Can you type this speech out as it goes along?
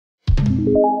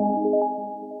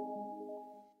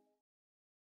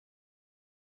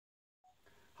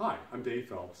Hi, I'm Dave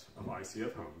Phelps of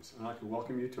ICF Homes, and I'd like to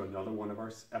welcome you to another one of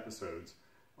our episodes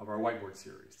of our whiteboard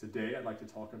series. Today I'd like to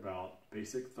talk about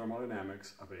basic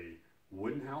thermodynamics of a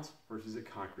wooden house versus a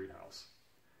concrete house.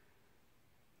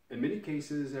 In many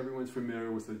cases, everyone's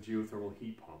familiar with the geothermal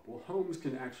heat pump. Well, homes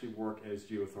can actually work as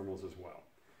geothermals as well.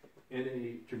 In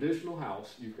a traditional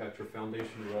house, you've got your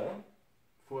foundation wall,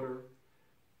 footer,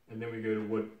 and then we go to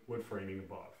wood framing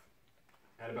above.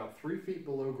 At about 3 feet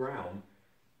below ground,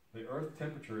 the earth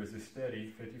temperature is a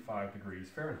steady 55 degrees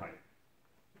Fahrenheit.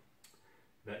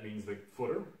 That means the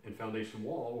footer and foundation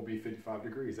wall will be 55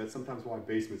 degrees. That's sometimes why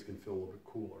basements can feel a little bit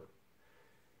cooler.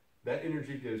 That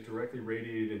energy goes directly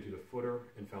radiated into the footer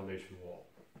and foundation wall.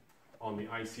 On the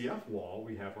ICF wall,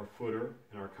 we have our footer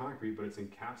and our concrete, but it's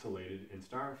encapsulated in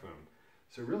styrofoam.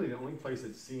 So really the only place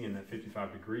it's seeing that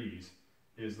 55 degrees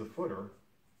is the footer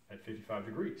at 55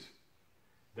 degrees.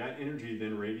 That energy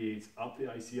then radiates up the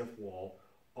ICF wall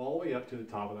all the way up to the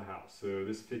top of the house. So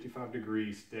this 55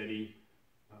 degree steady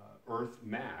earth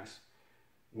mass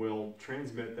will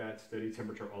transmit that steady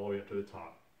temperature all the way up to the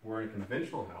top. Where in a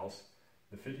conventional house,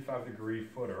 the 55 degree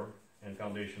footer and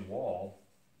foundation wall,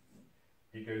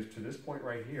 it goes to this point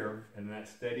right here, and that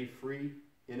steady free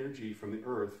energy from the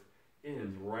earth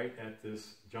ends right at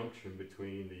this junction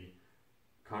between the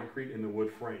concrete and the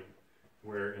wood frame.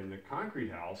 Where in the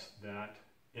concrete house, that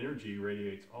energy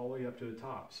radiates all the way up to the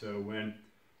top. So when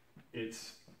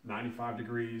it's 95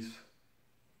 degrees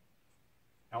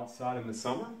outside in the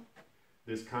summer,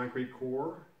 this concrete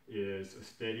core is a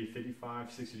steady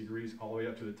 55, 60 degrees all the way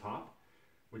up to the top,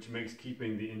 which makes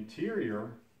keeping the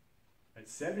interior at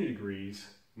 70 degrees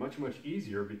much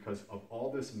easier because of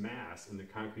all this mass in the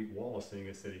concrete wall staying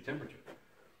at steady temperature.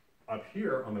 Up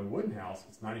here on the wooden house,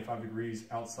 it's 95 degrees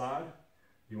outside.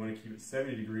 You want to keep it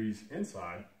 70 degrees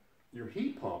inside. Your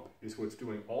heat pump is what's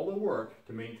doing all the work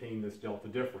to maintain this delta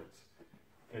difference.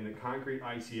 In the concrete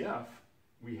ICF,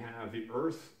 we have the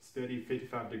earth's steady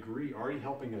 55 degree already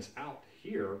helping us out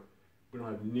here. We don't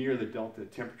have near the delta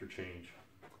temperature change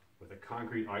with a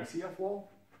concrete ICF wall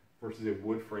versus a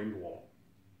wood framed wall.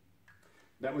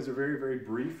 That was a very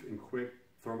brief and quick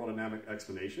thermodynamic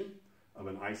explanation of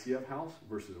an ICF house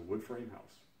versus a wood frame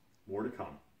house. More to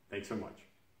come. Thanks so much.